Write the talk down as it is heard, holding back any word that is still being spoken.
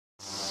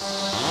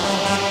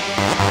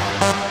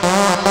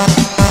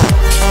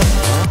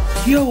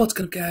Yo, what's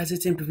good guys,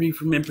 it's Improv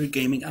from Improv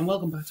Gaming and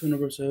welcome back to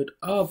another episode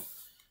of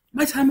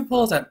my time at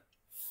Portia.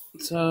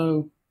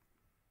 So,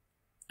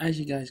 as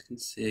you guys can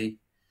see,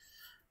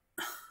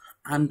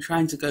 I'm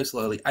trying to go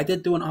slowly. I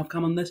did do an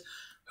off-cam on this.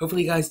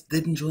 Hopefully you guys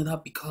did enjoy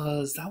that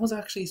because that was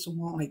actually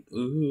somewhat like,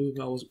 ooh,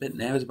 I was a bit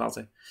nervous about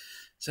it.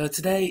 So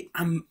today,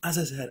 as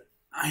I said,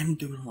 I'm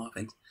doing a lot of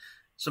things.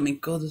 Something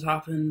good has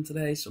happened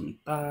today, something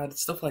bad,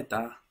 stuff like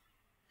that.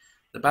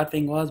 The bad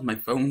thing was my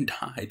phone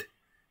died.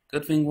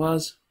 Good thing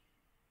was,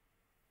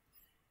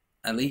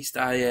 at least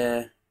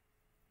I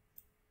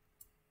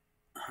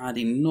had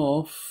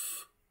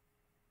enough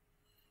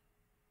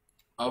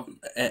of,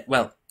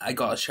 well, I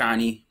got a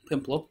shiny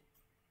pimple up.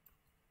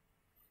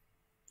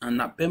 And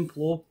that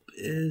pimple up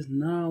is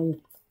now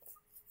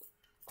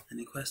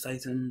any quest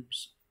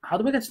items. How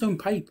do I get stone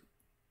pipe?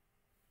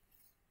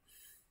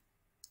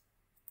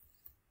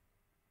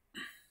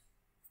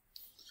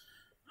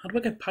 How do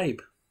I get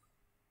pipe?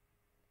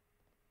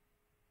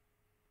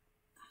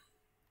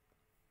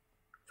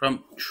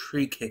 From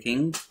tree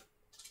kicking.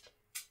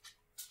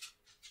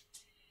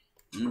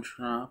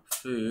 Trap,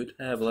 food,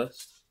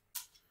 herbalist.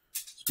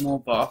 Small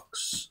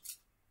box.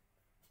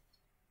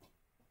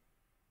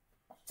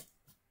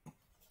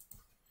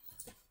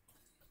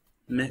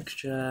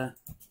 Mixture.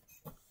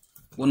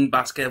 Wooden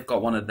basket, I've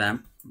got one of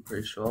them, I'm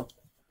pretty sure.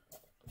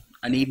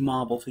 I need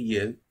marble for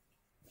you.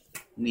 I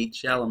need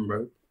shell and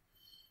rope.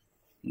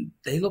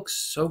 They look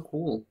so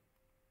cool.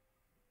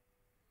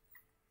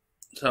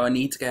 So I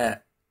need to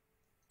get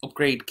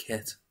upgrade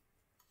kit.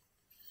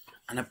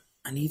 And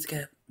I need to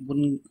get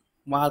wooden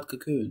wild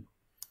cocoon.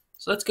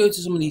 So let's go to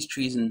some of these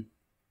trees and...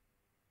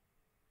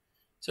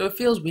 So it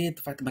feels weird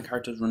the fact that my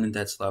character's running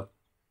dead slow.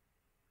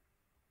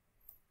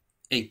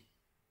 Hey.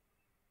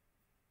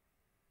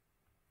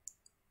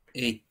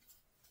 Hey.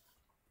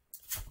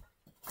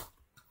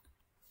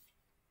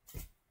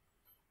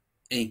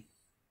 Hey.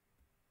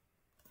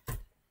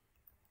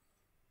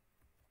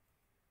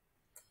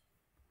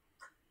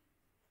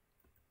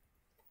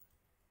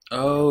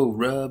 Oh,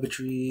 rubber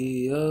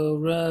tree, how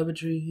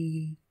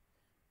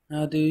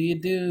do you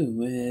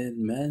do it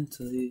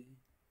mentally?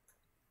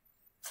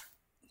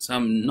 So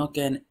I'm not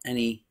getting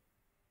any.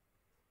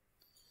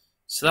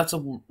 So that's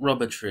a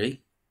rubber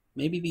tree.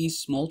 Maybe these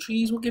small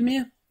trees will give me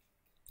it.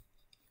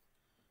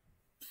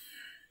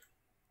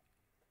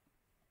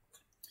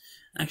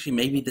 Actually,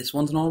 maybe this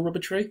one's not a rubber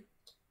tree.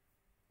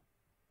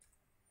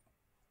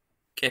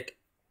 Kick.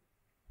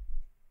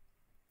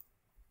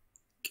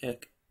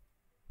 Kick.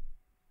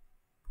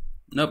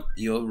 Nope,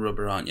 you're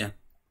rubber, aren't you?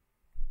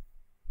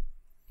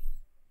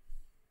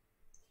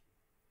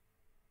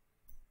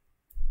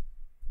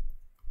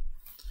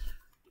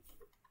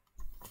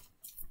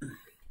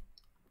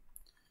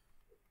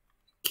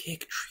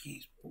 Kick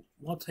trees.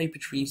 What type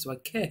of trees do I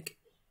kick?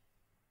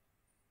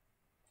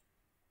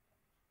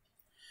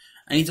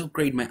 I need to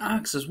upgrade my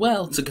axe as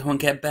well to go and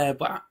get better,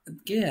 but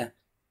yeah.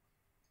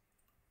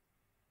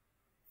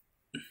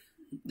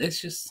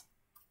 This is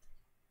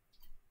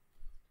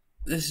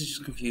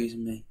just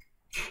confusing me.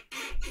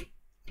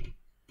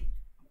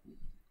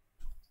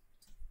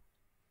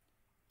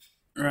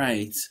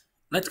 Right.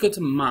 Let's go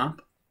to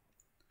map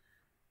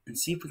and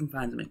see if we can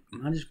find something.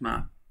 Magic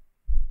map.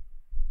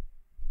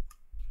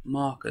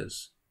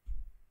 Markers.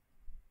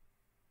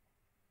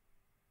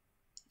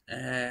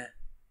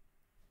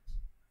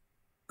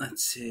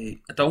 Let's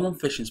see. I don't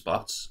want fishing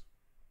spots.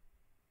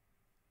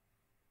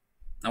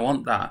 I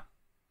want that.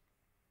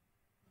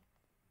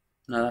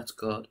 No, that's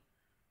good.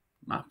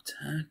 Map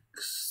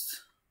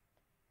text.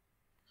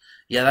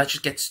 Yeah, that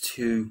just gets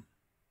to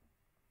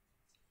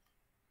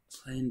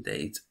plain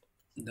date.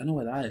 I don't know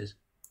where that is.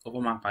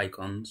 Other map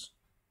icons.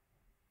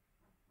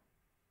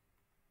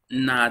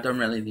 Nah, I don't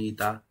really need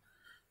that.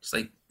 It's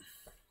like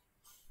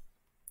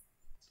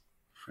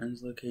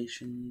friends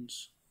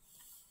locations.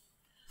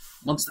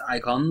 Monster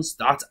icons,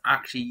 that's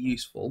actually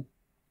useful.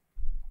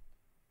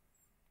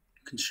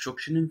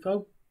 Construction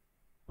info.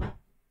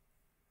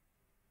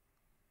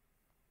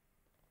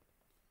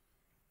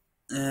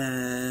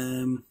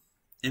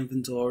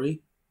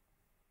 Inventory.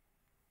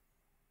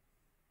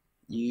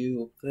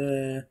 You up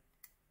there.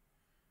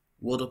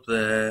 Wood up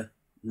there.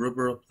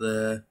 Rubber up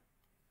there.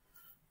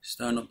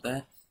 Stone up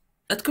there.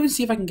 Let's go and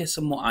see if I can get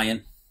some more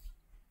iron.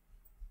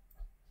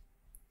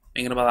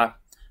 Thinking about that.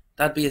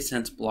 That'd be a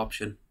sensible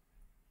option.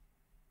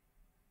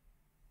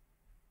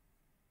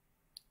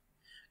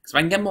 Because if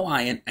I can get more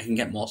iron, I can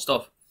get more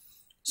stuff.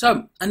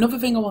 So, another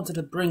thing I wanted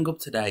to bring up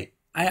today.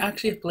 I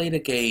actually played a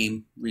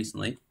game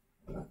recently.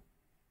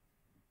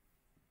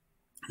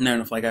 No,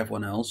 enough like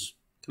everyone else.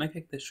 Can I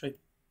kick this tree?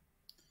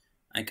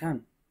 I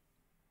can.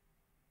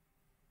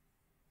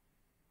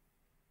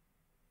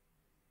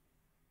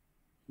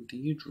 Do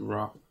you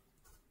drop?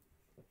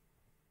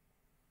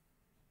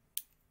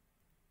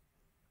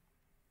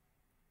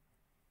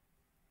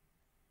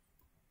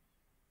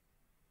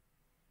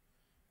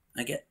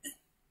 I get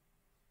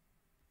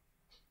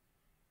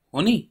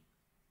honey.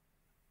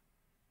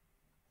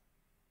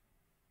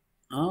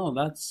 Oh,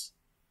 that's...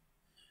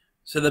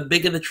 So the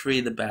bigger the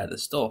tree, the better the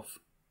stuff.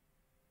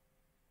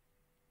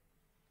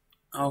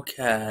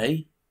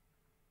 Okay.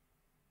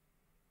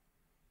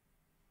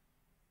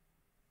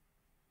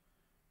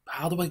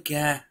 How do I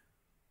get...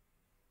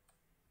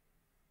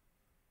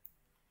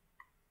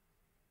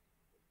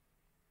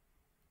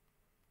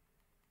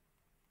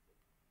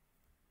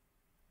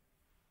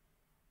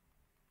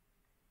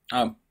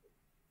 Oh.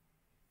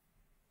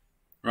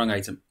 Wrong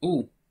item.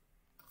 Ooh.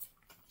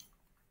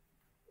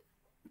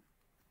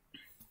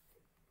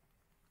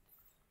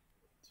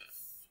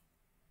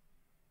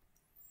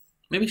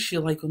 Maybe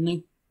she'll like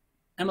honey.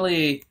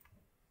 Emily.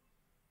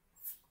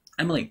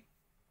 Emily,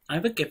 I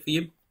have a gift for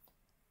you.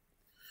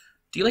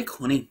 Do you like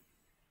honey?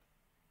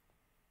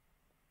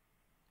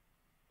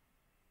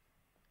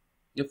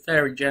 You're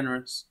very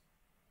generous.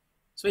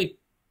 Sweet.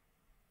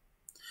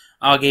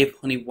 I gave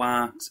honey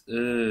wax.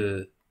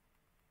 Ugh.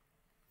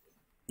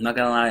 I'm not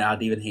gonna lie,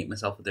 I'd even hate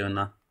myself for doing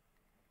that.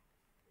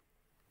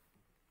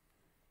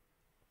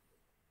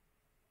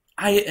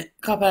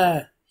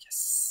 Copper!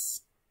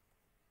 Yes!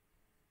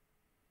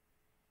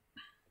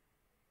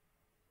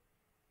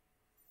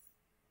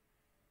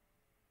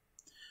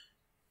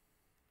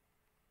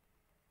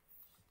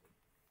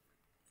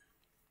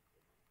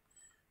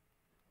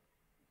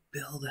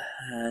 Build a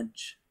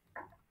hedge.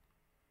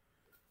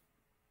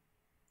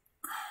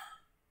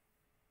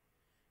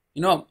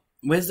 You know,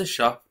 where's the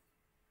shop?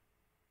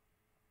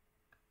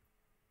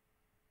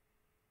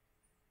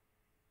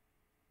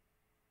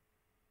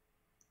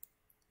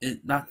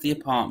 That's the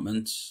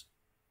apartments.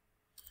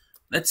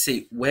 Let's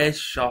see, where's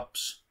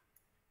shops?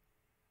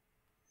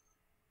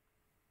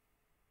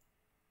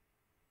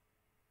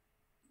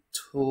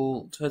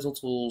 Turtle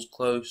Tools,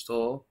 clothes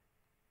store.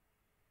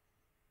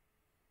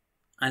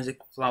 Isaac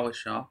Flower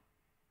Shop.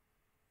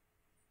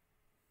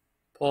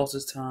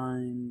 Porter's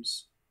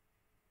Times.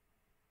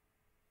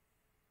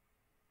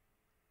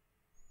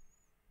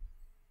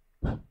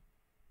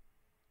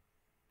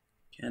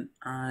 Can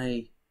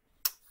I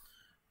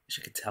wish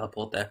I could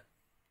teleport there.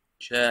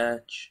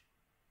 Church.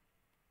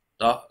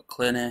 Doc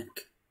clinic.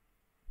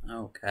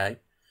 Okay.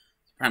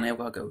 Apparently I've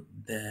got to go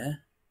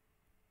there.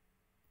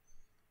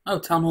 Oh,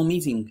 town hall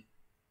meeting.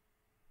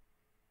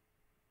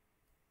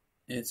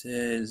 It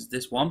is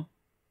this one.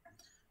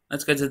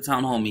 Let's go to the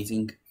town hall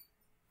meeting.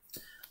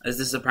 As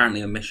this is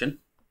apparently a mission.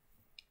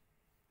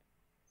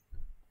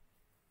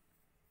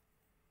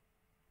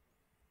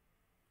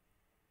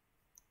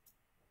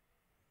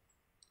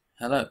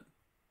 Hello.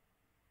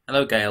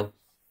 Hello, Gail.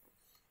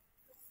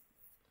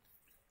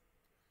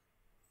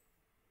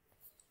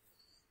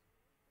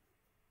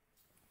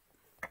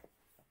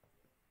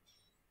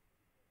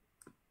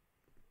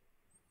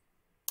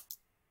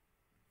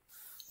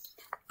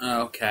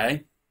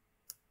 Okay.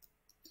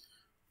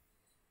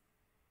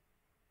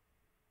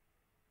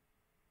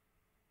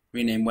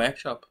 Rename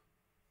workshop.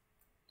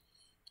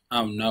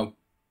 Oh no.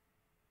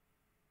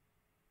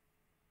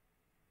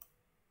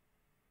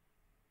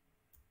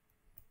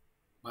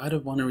 Why do I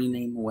want to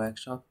rename a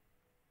workshop?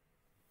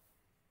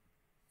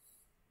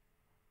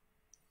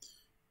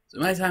 So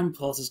my time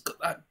pulse has got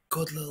that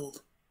good little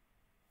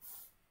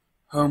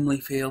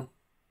homely feel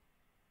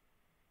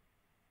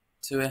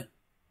to it.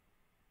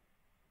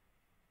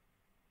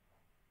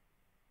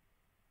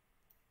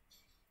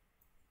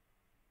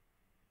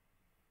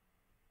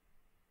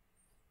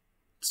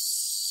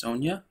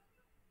 Sonia?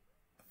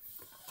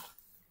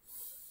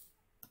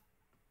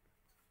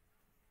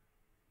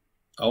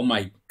 Oh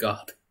my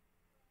god.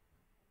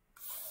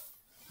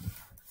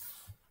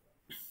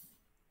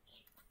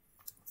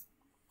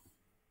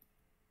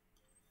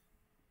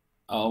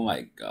 Oh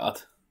my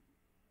god.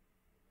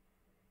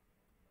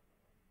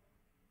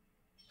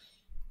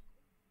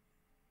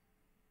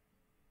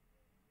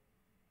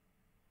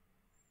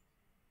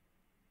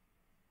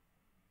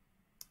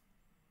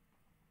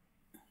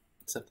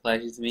 It's a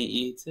pleasure to meet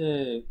you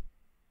too.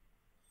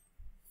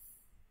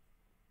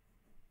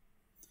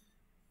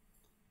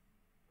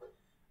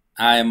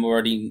 I am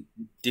already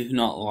do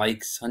not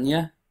like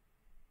Sonia.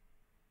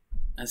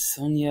 As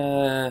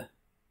Sonia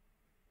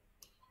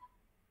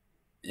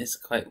is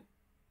quite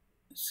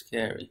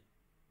scary.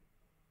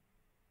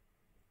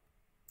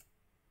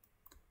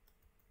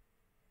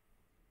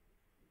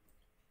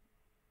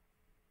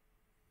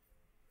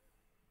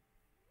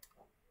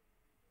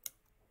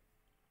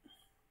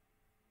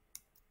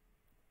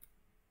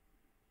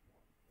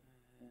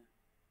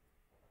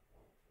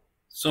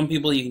 Some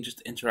people you can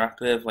just interact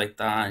with like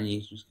that and you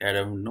can just get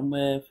over and done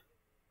with.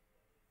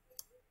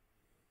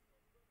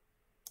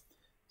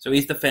 So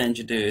he's the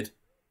furniture dude.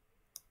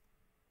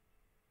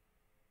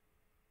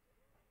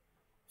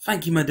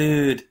 Thank you, my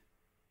dude.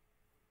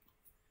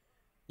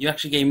 You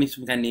actually gave me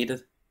something I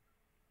needed.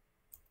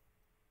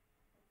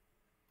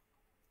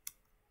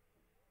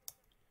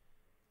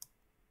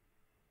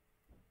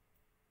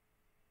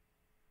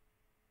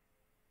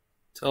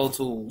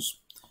 Tools.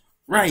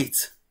 Right.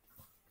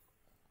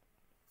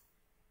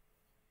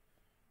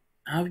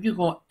 Have you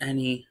got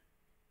any...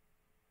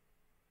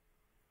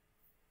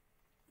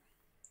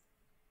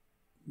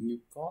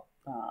 You've got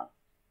that.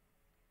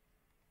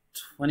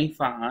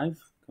 25.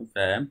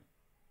 Confirm.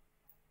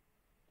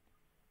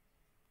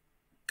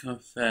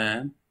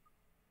 Confirm.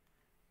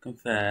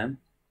 Confirm.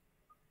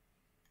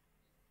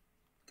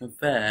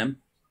 Confirm.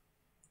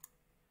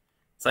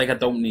 It's like I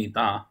don't need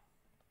that.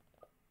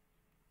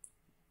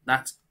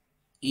 That's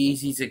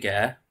easy to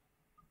get.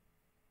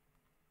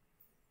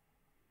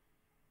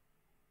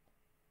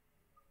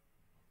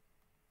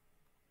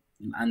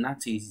 And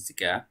that's easy to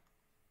get.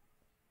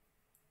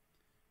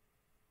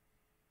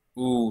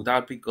 Ooh,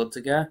 that'd be good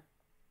to get.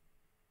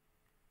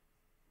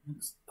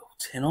 Oh,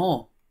 tin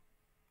ore.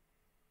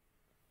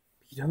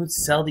 You don't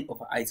sell the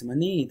other item I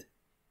need.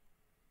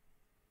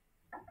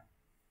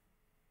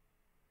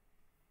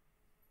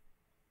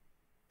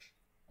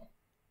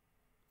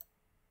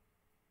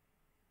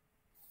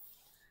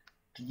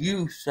 Do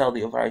you sell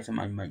the other item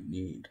I might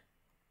need?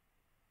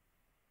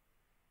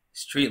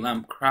 Street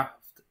lamp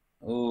craft.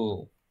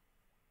 Oh.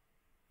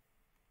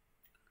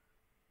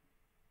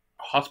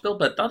 Hospital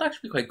bed. That'd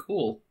actually be quite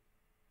cool.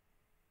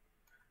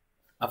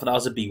 I thought that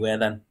was a beware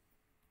then.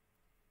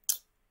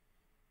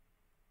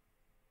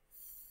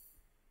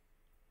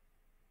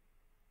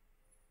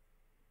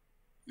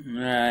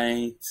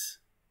 Right.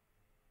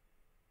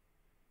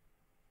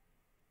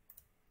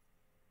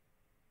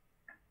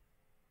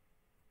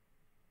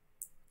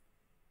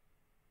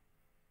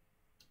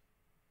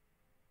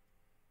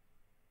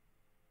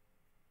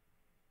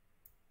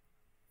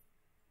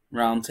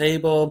 Round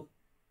table.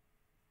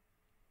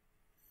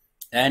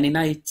 Any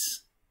night.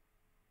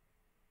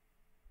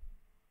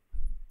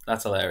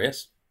 That's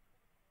hilarious.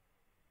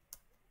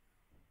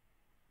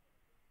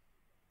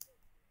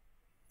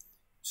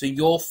 So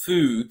your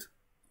food.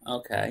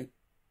 Okay.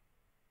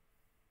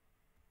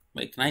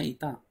 Wait, can I eat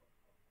that?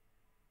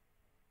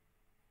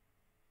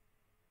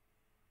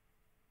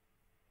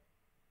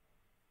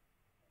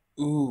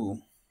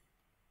 Ooh.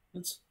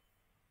 Let's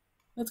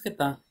get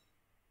that.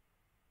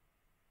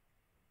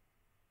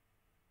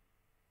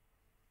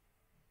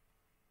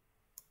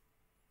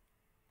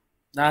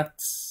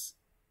 That's.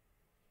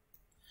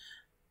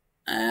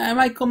 I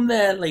might come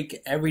there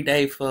like every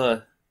day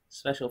for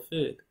special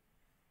food,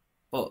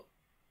 but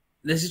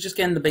this is just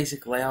getting the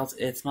basic layout.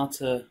 It's not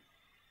to.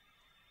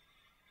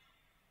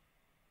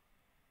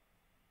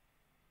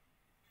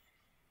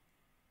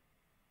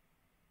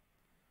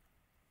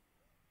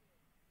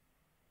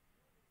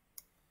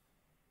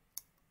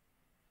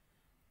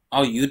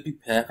 Oh, you'd be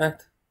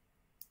perfect.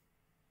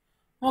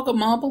 Oh, I got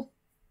marble.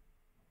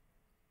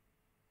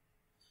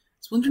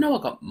 So when do you know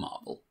I got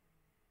marble?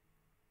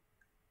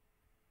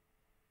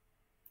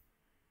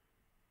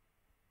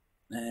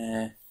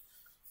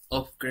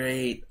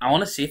 Upgrade. I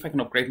want to see if I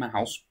can upgrade my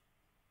house.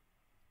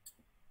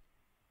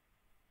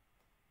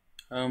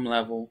 Home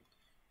level.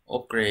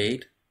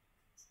 Upgrade.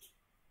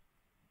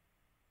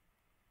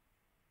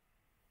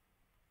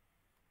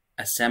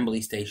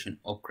 Assembly station.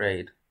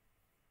 Upgrade.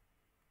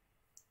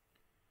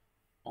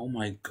 Oh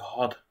my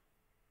god.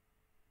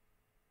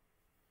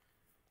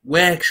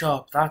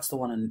 Workshop. That's the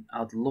one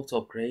I'd love to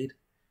upgrade.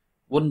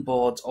 Wooden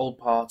boards, old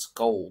parts,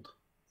 gold.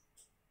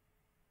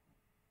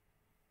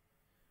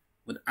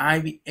 Would I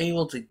be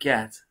able to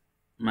get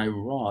my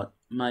rod,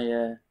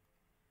 my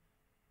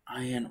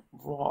iron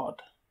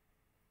rod?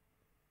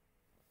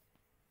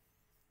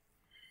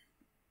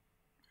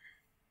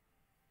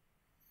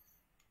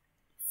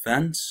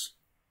 Fence.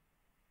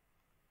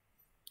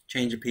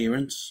 Change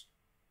appearance.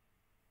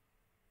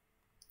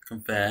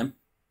 Confirm.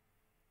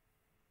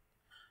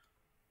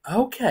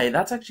 Okay,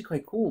 that's actually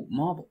quite cool.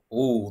 Marble.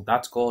 Oh,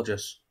 that's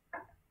gorgeous.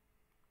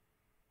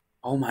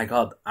 Oh my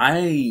god.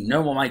 I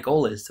know what my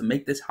goal is, to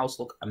make this house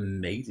look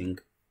amazing.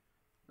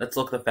 Let's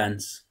look at the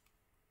fence.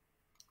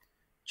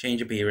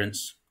 Change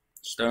appearance.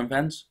 Stone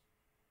fence.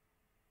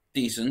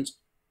 Decent.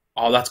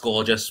 Oh, that's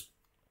gorgeous.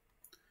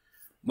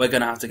 We're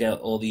going to have to get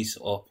all these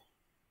up.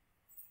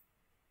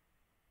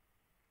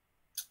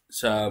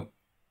 So,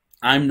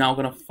 I'm now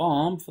going to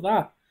farm for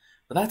that.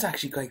 But that's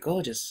actually quite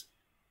gorgeous.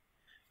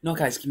 No,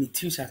 guys, give me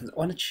 2 seconds. I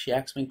want to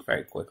check something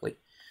very quickly.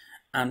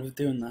 And we're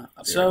doing that.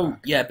 So,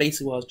 yeah,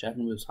 basically what I was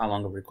checking was how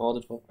long I've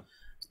recorded for.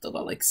 Still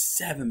got like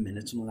 7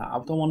 minutes, something like that.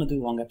 I don't want to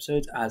do long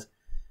episodes, as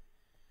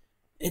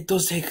it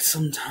does take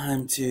some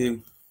time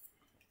to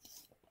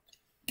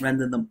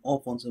render them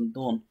up once I'm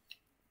done.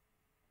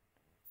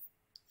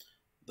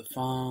 The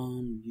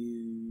farm,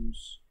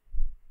 use.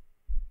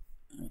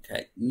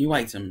 Okay, new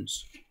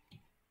items.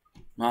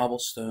 Marble,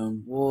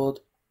 stone, wood.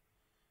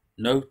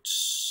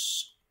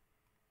 Notes.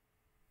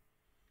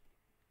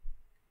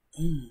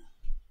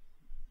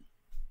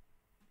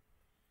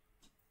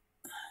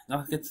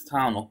 That gets the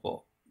town up,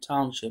 or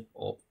township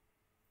up.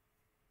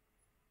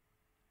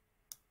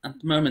 At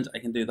the moment, I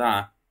can do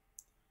that.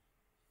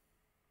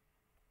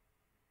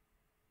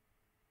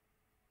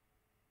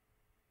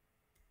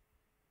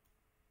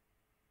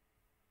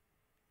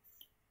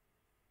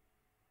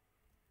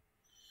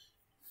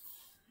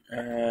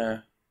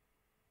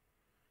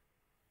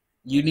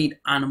 You need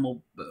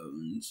animal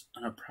bones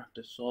and a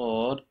practice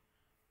sword,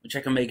 which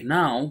I can make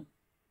now.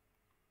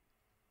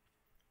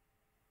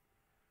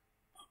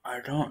 I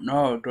don't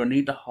know. Do I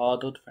need the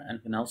hardwood for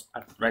anything else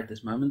at right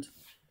this moment?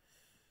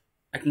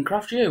 I can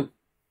craft you.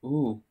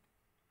 Ooh.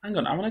 Hang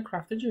on, haven't I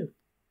crafted you?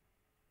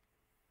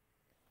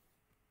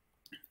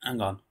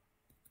 Hang on.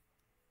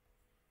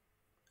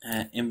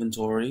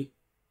 Inventory.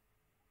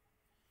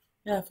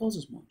 Yeah, it feels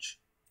as much.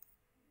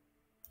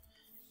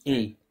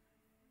 E.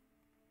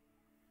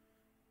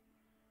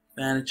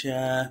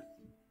 Furniture.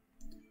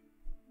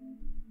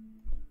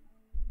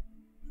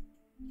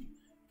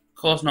 Of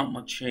course, not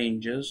much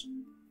changes.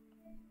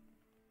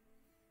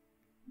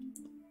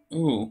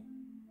 Ooh.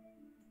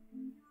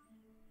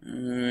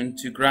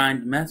 To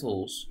grind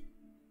metals.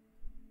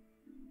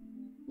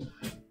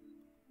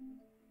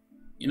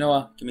 You know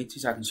what? Give me 2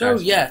 seconds. So,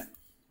 guys. Yeah.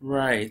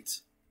 Right.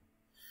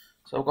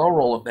 So, I've got a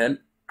roller bin.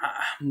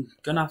 I'm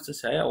going to have to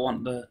say I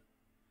want the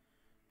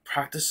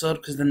practice sword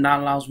because then that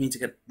allows me to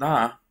get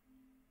that.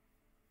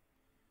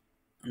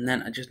 And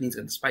then I just need to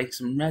get the spikes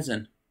and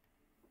resin.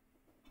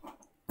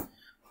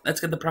 Let's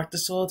get the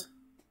practice sword,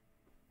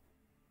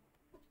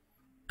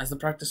 as the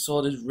practice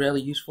sword is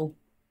really useful.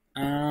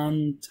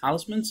 And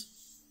talismans,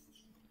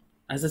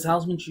 as the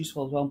talisman's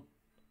useful as well.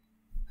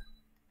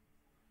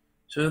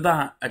 So with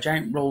that, a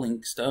giant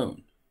rolling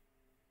stone.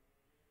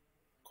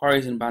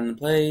 Quarries in abandoned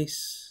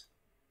place.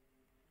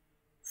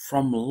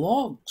 From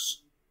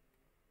logs.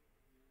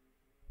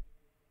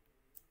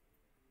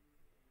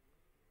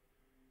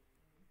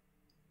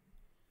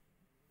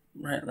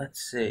 Right, let's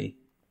see.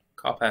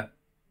 Copper.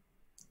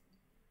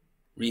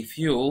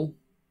 Refuel.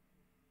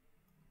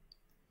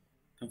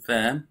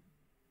 Confirm.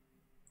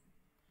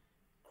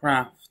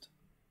 Craft.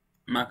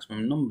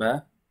 Maximum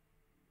number.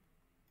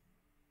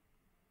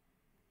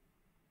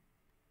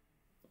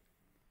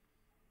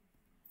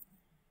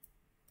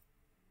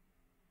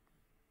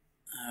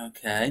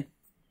 Okay.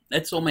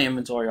 Let's sort my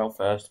inventory out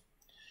first.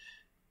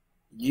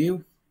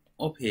 You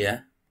up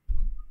here.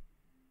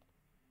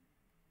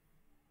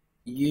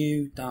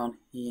 You down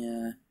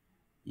here.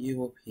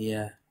 You up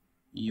here.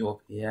 You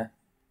up here.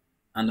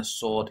 And a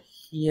sword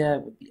here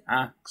with the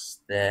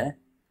axe there.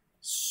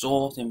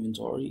 Sort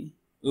inventory.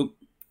 Oop.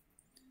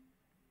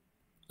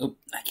 Oop.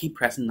 I keep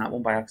pressing that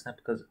one by accident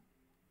because...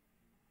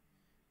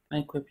 Can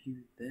I equip you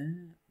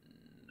there?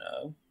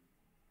 No.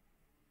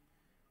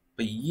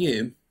 But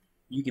you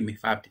give me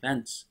 5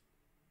 defense.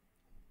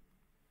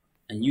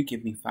 And you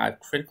give me 5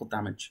 critical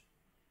damage.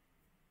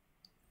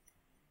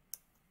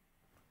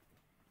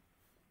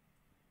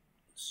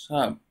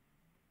 So,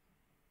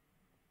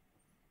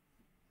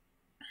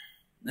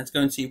 let's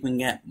go and see if we can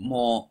get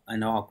more. I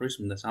know how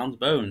gruesome this sounds.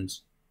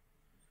 Bones.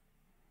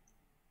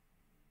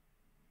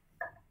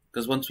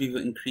 Because once we've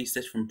increased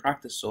this from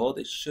practice sword,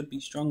 it should be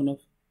strong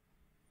enough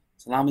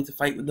to allow me to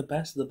fight with the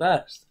best of the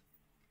best.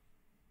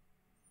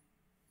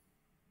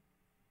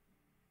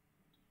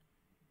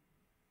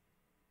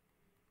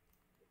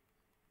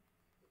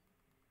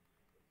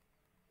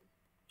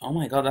 Oh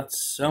my god,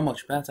 that's so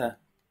much better.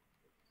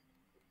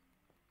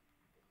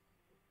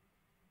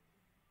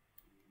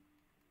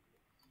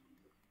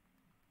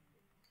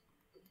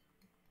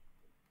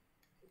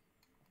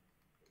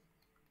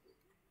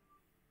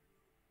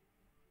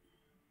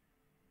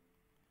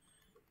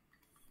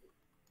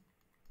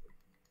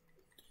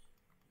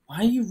 Why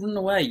are you running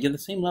away? You're the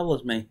same level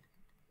as me.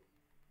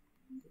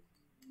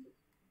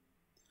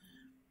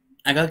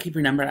 I gotta keep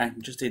remembering I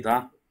can just do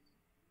that.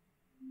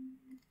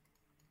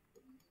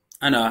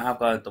 I know, I have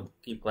got to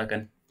keep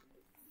clicking.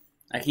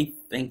 I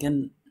keep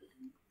thinking...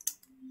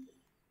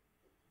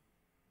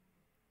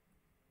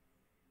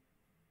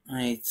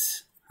 Right,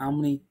 how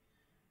many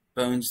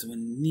bones do we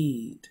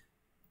need?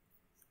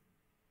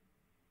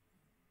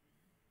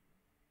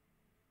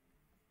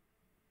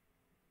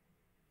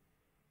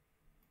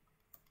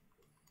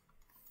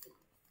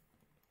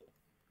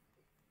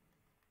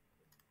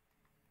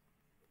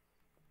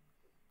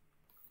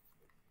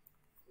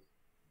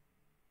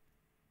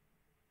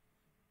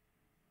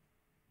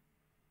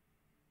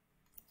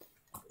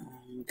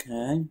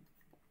 Okay.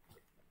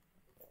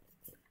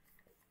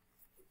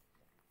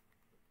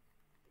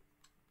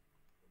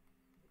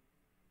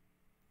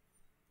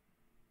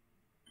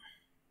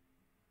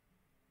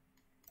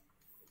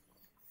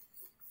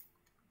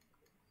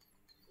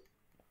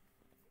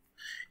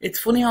 It's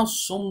funny how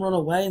some run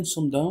away and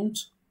some don't.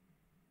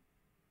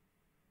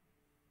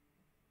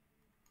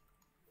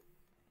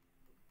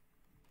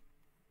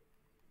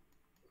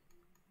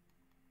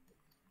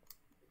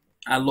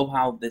 I love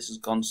how this has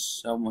gone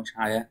so much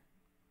higher.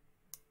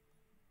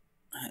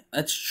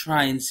 Let's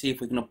try and see if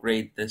we can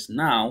upgrade this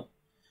now.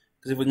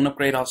 Because if we can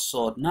upgrade our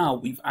sword now,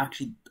 we've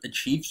actually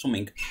achieved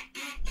something.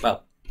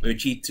 Well, we've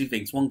achieved 2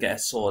 things. 1, get a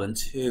sword, and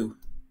 2,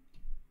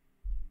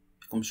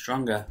 become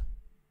stronger.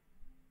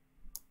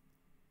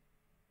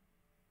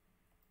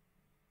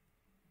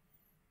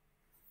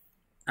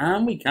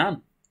 And we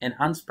can.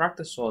 Enhanced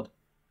practice sword.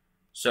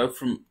 So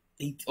from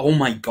 8... Oh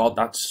my god,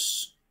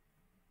 that's...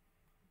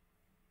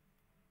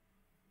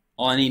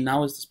 All I need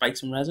now is the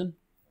spikes and resin.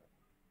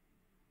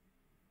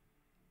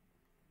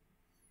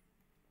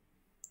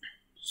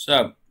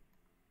 So,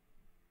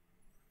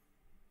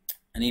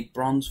 I need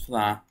bronze for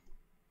that.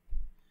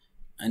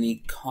 I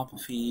need copper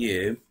for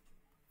you.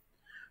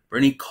 But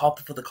I need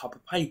copper for the copper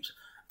pipes.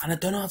 And I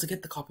don't know how to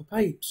get the copper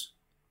pipes.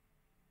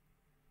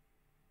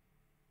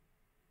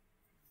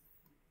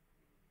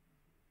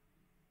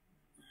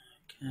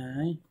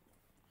 Okay.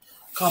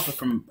 Copper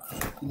from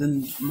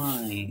the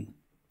mine.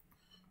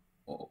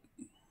 Or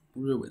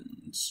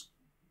ruins.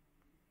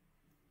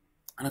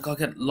 And I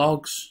gotta get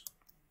logs.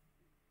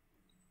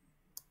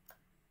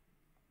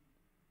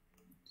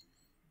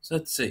 So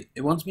let's see.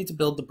 It wants me to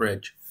build the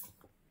bridge.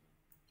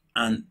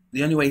 And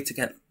the only way to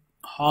get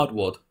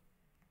hardwood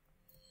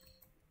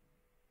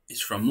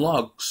is from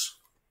logs.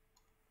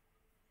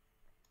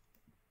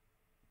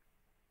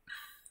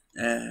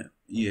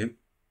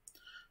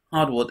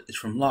 Hardwood is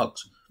from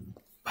logs.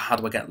 But how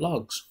do I get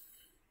logs?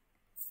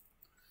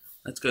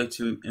 Let's go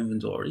to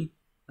inventory.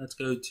 Let's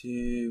go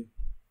to...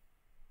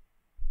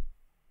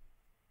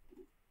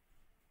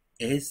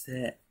 Is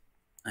there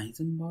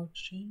item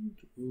box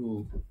change?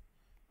 Ooh.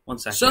 One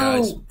second,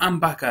 guys. I'm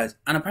back, guys.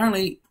 And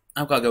apparently,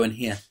 I've got to go in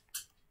here.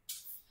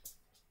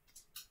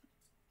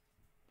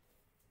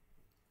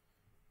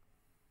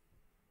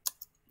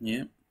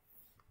 Yeah.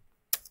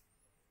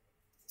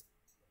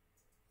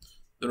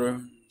 The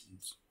ruins.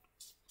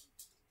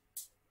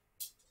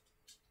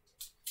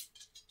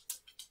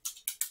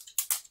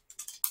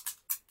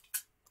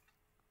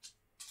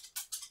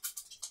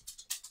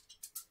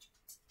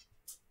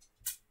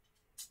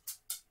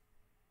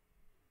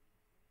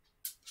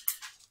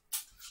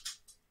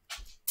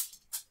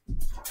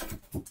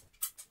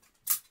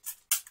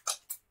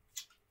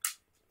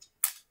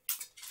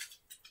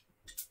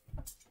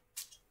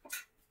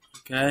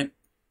 Okay.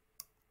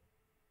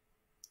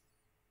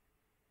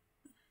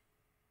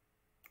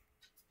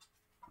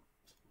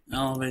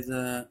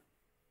 Elevator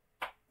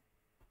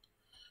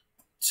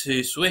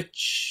to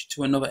switch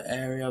to another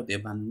area of the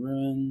abandoned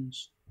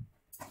ruins.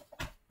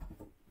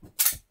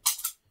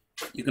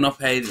 You cannot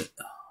pay the...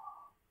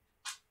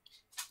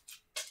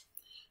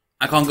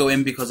 I can't go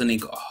in because I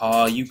need...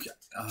 Oh, you...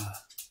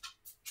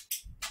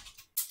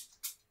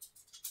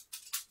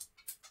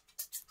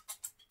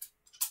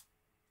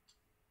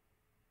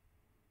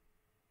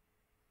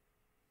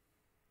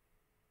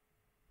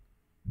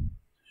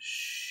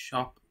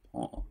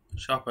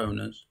 Shop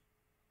owners.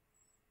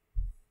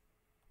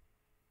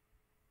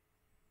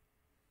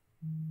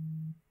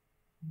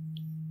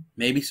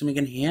 Maybe something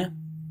in here?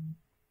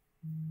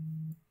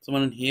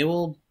 Someone in here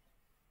will...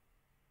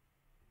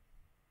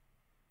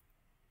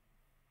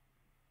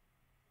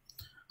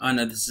 Oh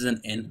no, this is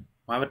an inn.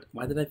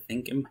 Why did I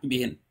think it might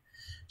be in?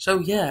 So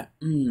yeah,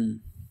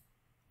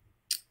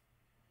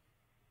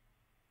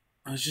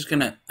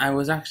 I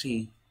was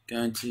actually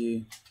going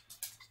to...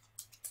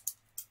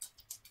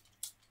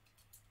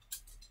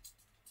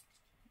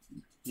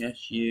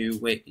 Yes, you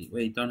wait,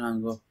 don't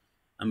hang up.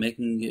 I'm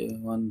making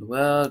you on the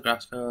world,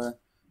 grass cover.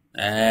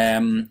 How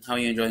are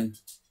you enjoying? Do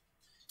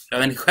you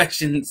have any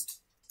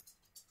questions?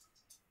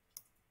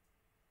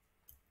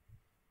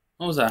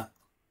 What was that?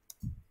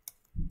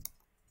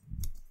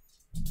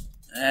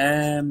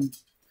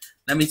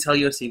 Let me tell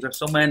you a secret.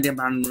 Somewhere in the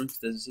abandoned rooms,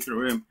 there's a secret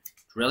room.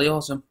 It's really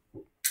awesome.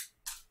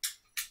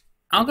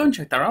 I'll go and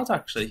check that out,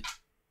 actually.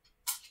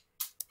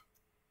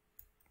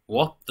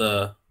 What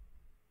the?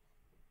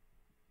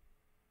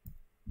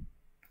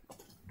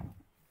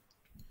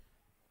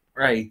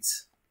 Right.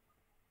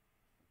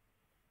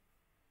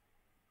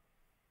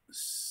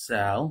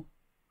 Sell.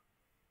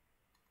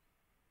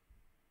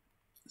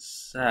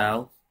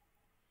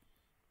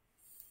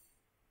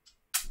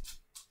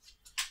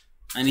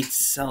 I need to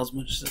sell as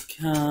much as I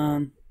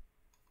can.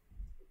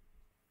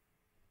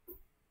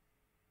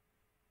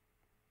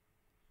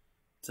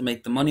 To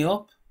make the money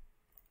up.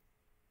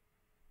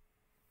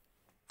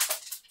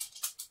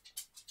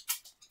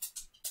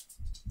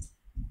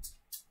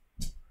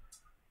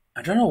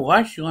 I don't know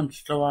why she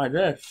wants to buy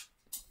this.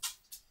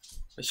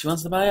 But she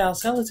wants to buy it, I'll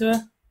sell it to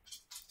her.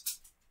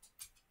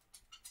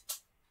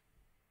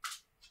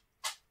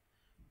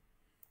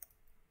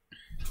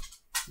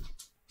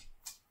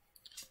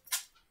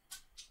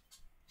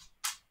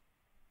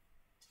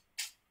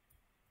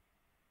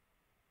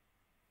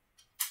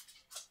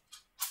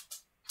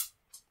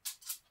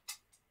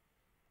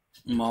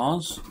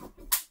 Mars.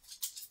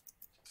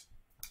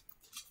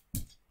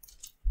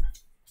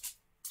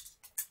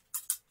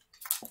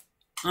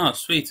 Oh,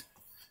 sweet.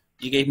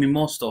 You gave me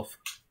more stuff.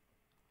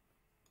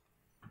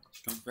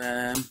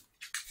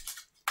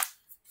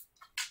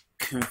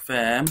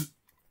 Confirm.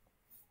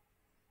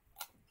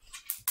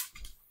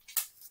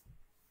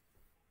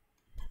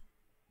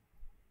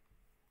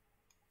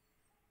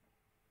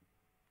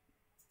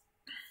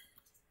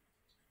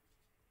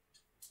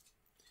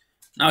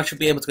 Now I should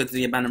be able to go to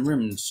the abandoned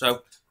rooms.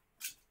 So,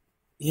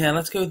 yeah,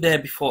 let's go there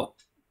before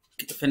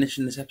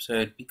finishing this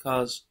episode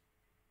because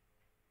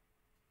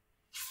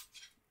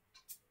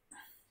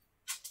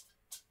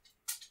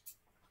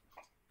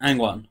hang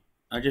on,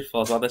 I just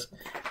thought about this.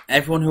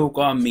 Everyone who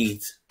got a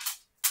meat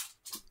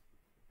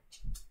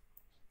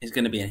is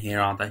going to be in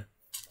here, aren't they?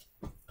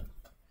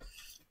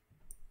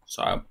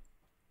 So,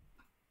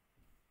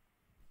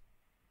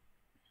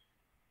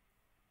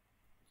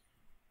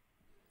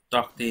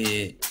 Dr.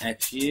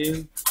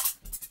 XU.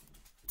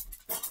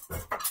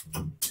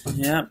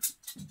 Yep.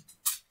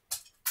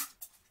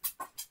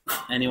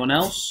 Anyone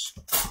else?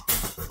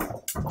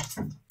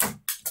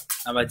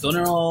 Have I done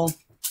it all?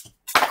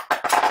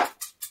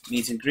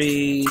 Meet and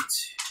greet.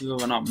 Who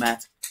have I not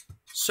met?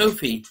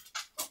 Sophie.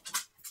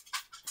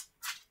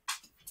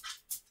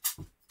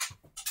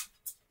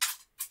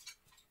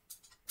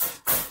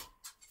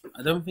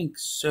 I don't think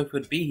Sophie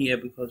would be here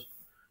because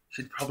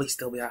she'd probably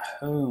still be at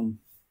home.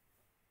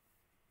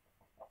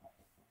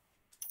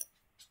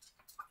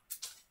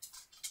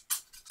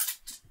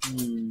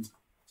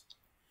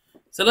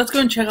 So let's go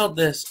and check out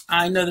this.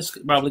 I know this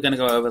is probably going to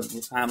go over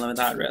the time limit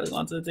that I really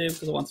wanted to do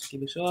because I wanted to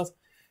keep it short.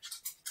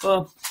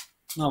 But,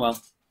 oh well.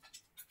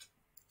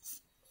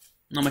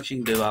 Not much you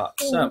can do about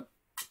that. So,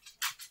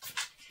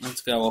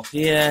 let's go up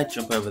here,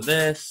 jump over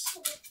this.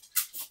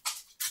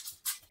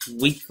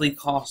 Weekly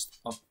cost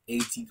of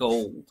 80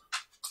 gold.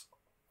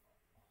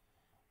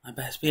 I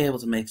best be able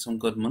to make some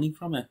good money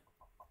from it.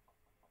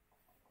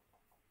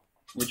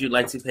 Would you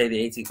like to pay the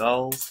 80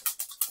 gold?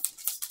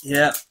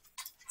 Yeah.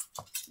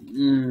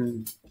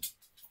 Having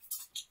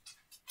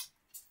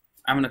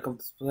a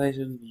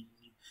contemplation.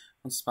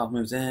 Once the spell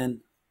moves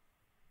in.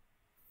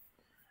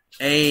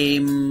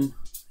 Aim.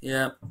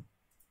 Yep.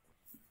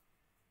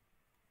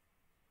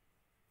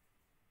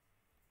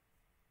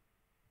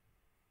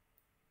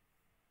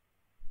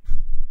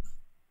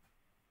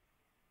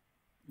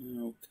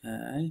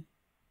 Okay.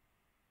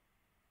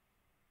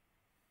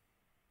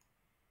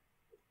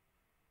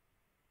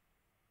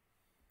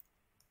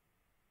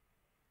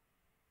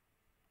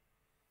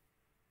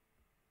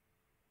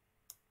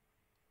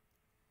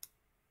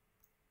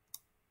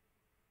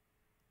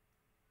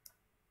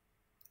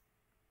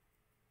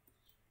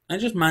 I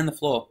just mine the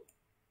floor.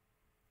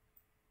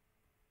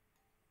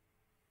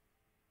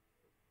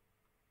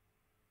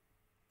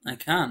 I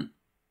can.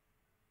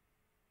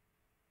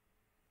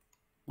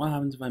 What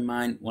happens if I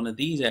mine one of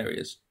these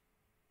areas?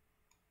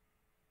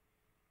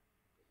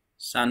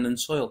 Sand and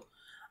soil.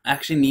 I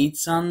actually need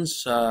sand,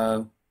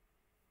 so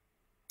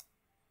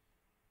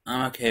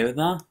I'm okay with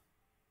that.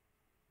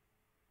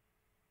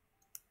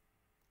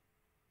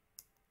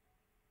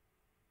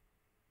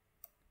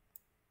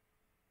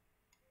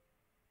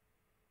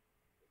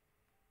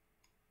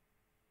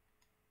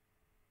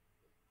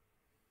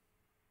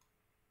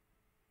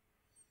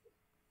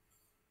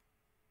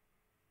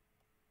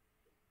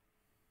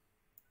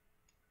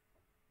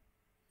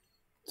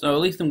 So at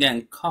least I'm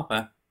getting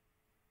copper.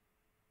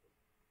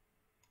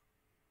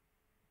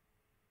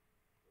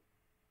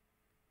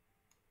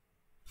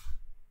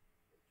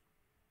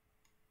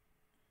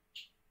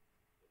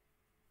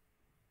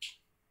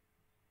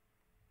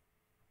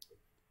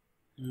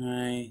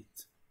 Right.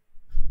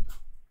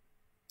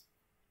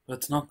 But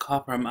it's not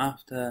copper I'm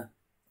after.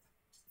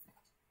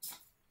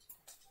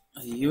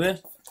 Are you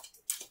it?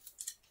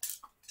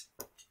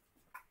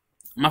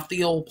 I'm after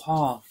the old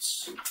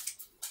parts.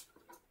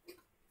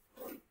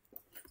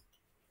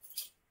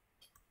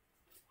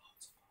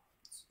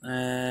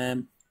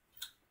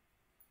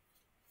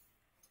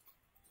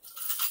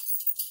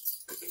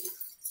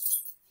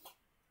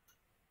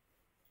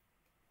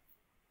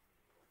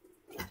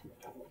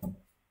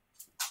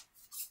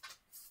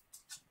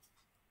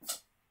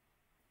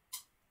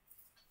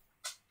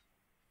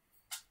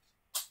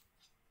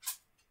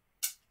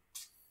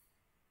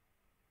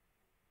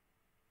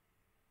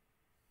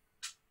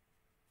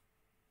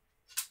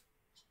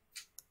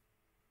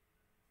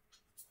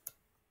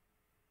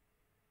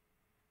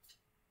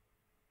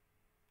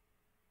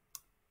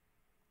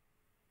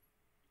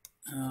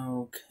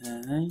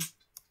 Okay.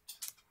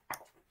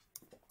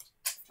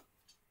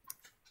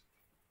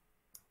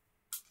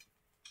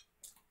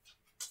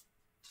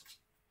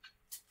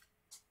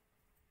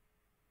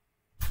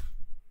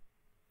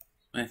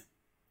 Wait,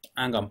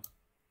 hang on.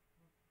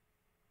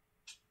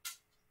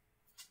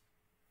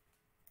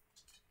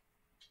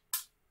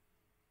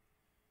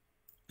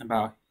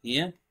 About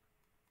here.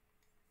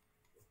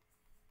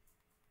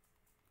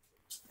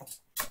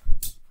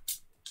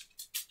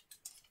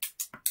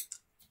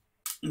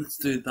 Let's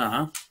do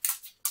that.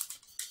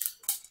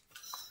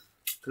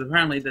 Because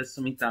apparently there's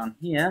something down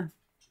here.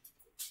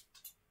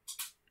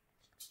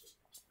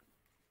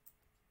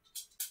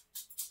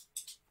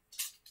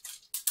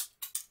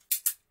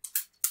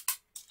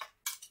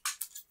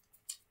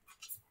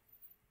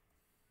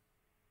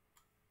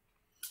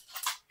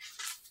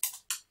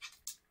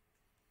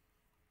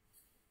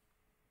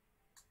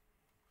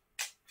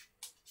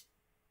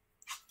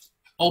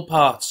 All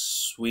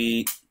parts,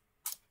 sweet.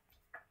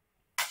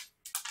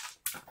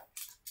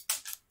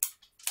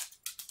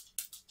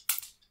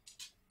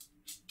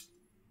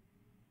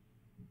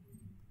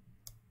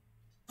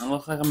 I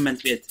look like I'm meant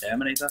to be a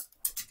Terminator.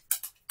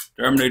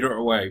 Terminator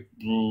away.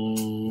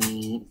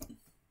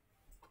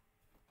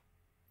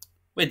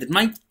 Wait, did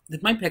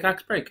my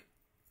pickaxe break?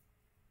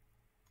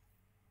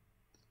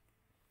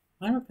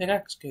 Why did my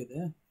pickaxe go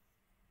there?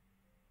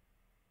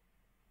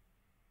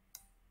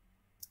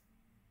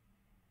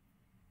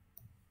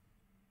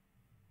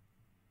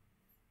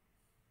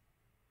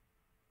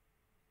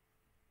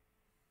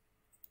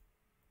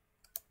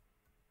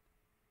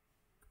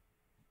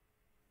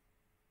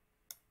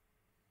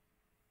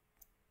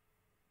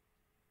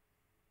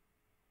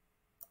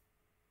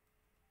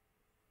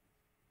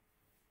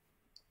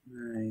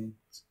 Right.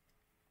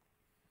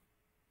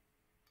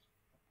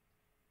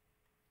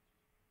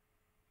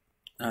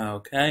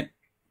 Okay.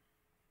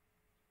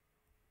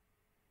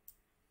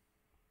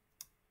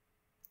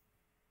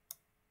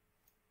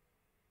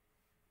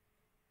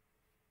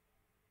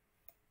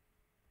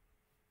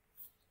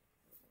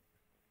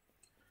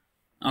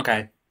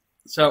 Okay.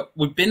 So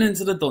we've been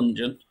into the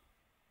dungeon.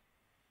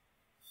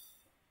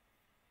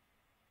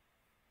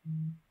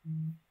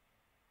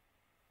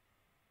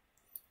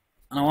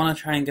 And I want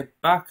to try and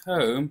get back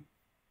home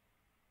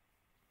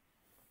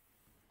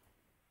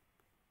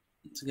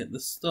to get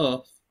the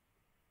stuff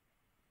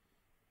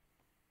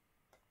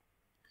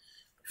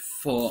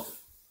before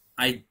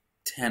I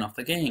turn off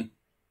the game.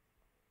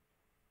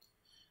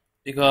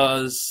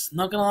 Because,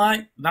 not gonna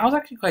lie, that was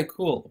actually quite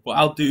cool. But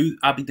I'll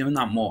be doing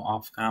that more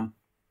off cam.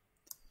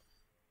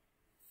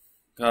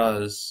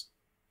 Because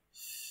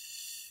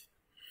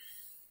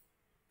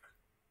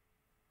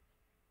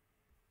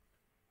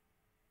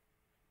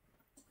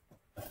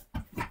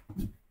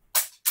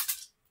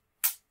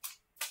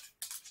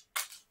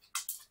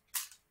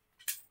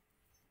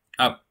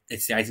oh,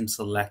 it's the item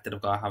selected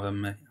I've got to have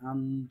in my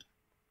hand.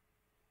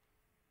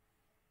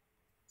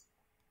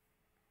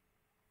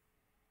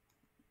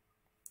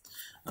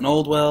 An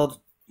old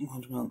world,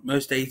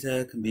 most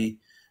data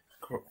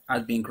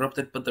has been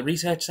corrupted, but the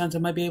research center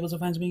might be able to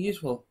find something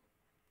useful.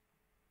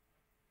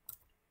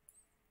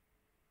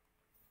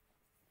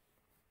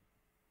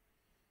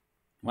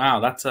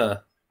 Wow, that's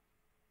a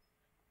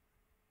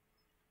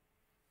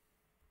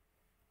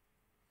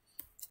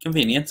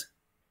convenient.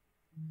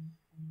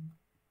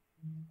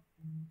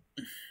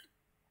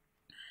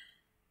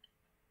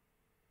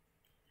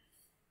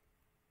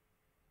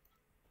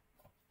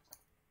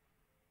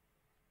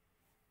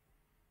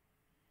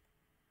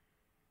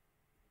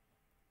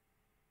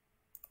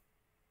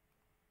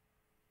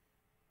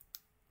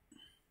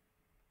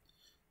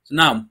 So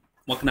now,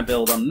 what can I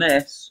build on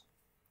this?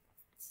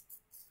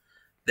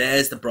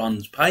 There's the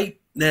bronze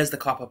pipe. There's the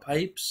copper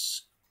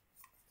pipes.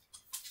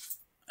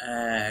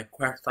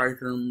 Quest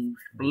items,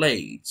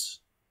 blades.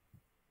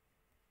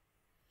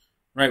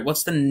 Right,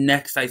 what's the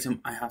next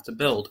item I have to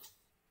build?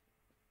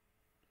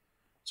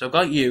 So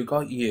got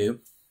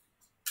you.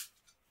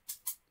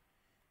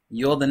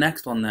 You're the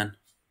next one then.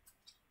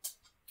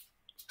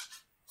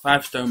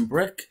 5 stone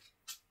brick.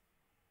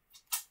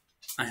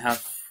 I have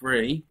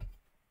 3.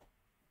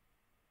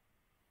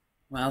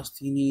 What else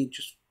do you need?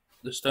 Just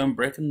the stone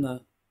brick and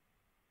the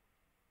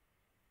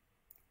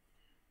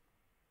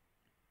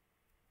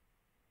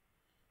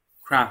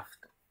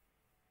craft.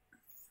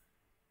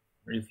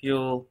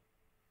 Refuel.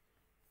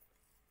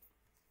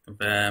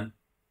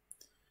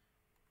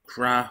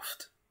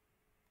 Craft.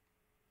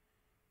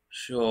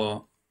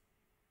 Sure.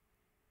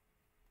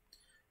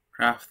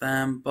 Craft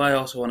them, but I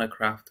also want to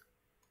craft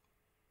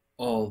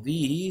all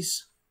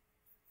these.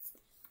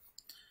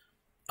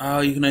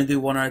 Oh, you can only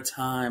do one at a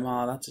time.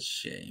 Oh, that's a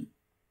shame.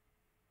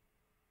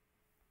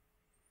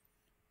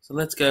 So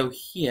let's go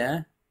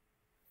here.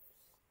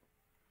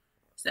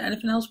 Is there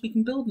anything else we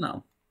can build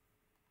now?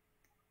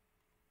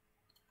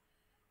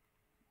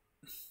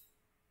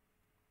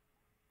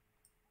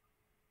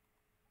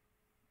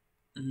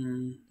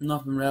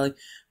 Nothing really.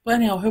 But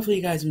anyhow, hopefully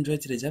you guys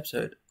enjoyed today's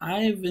episode.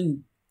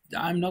 I'm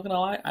not gonna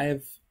lie, I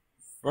have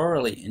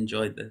thoroughly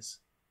enjoyed this.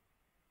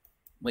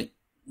 Wait,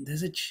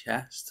 there's a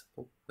chest.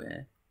 But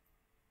where?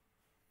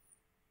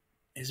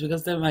 It's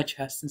because there's my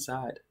chest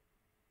inside.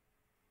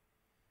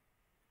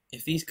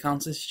 If these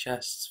count as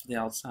chests for the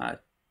outside,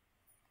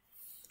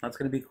 that's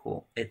gonna be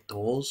cool. It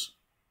does.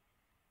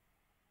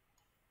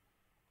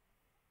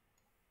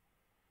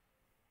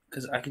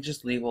 Because I could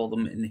just leave all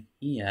them in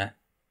here.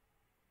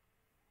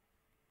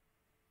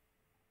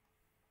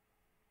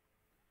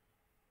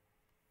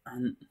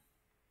 And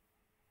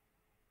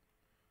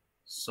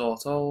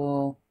sort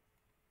all.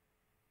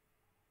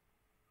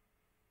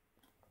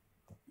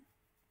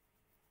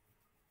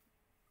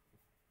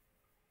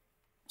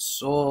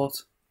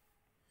 Sort.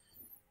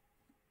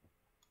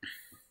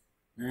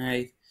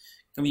 Right.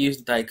 Can we use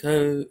the dye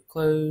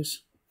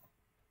clothes?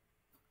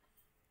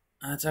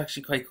 That's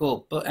actually quite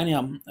cool. But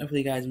anyhow,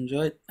 hopefully you guys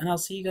enjoyed, and I'll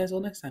see you guys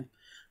all next time.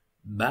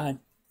 Bye.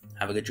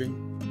 Have a good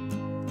dream.